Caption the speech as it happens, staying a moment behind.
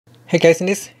Hey guys, in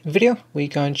this video we're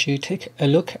going to take a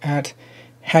look at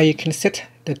how you can set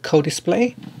the code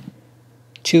display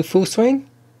to full screen,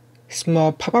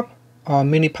 small pop-up or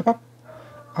mini pop-up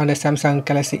on the Samsung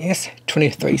Galaxy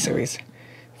S23 series.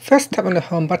 First, tap on the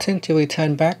home button to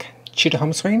return back to the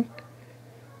home screen.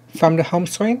 From the home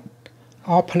screen,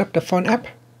 open up the phone app.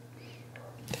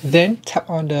 Then tap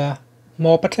on the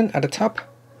More button at the top.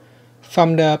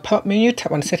 From the pop-up menu,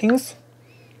 tap on Settings.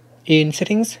 In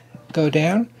Settings, go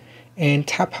down and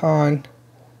tap on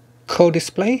Code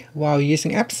Display while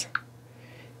using apps.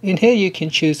 In here you can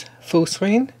choose full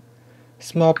screen,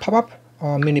 small pop-up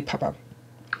or mini pop-up.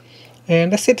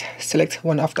 And that's it. Select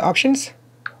one of the options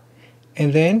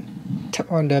and then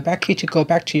tap on the back key to go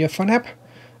back to your phone app,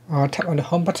 or tap on the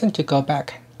home button to go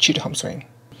back to the home screen.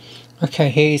 Okay,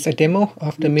 here is a demo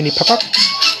of the mini pop-up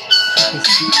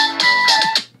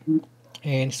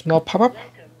and small pop-up.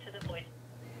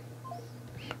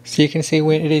 So you can see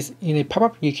when it is in a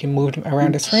pop-up, you can move them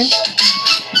around the screen.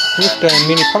 With the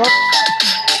mini pop-up,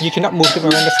 you cannot move them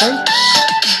around the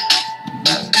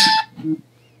screen.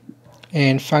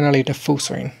 And finally, the full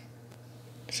screen.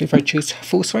 So if I choose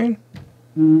full screen,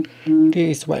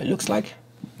 this is what it looks like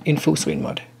in full screen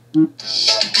mode.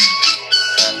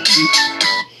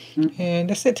 And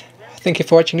that's it. Thank you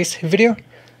for watching this video.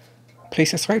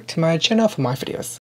 Please subscribe to my channel for more videos.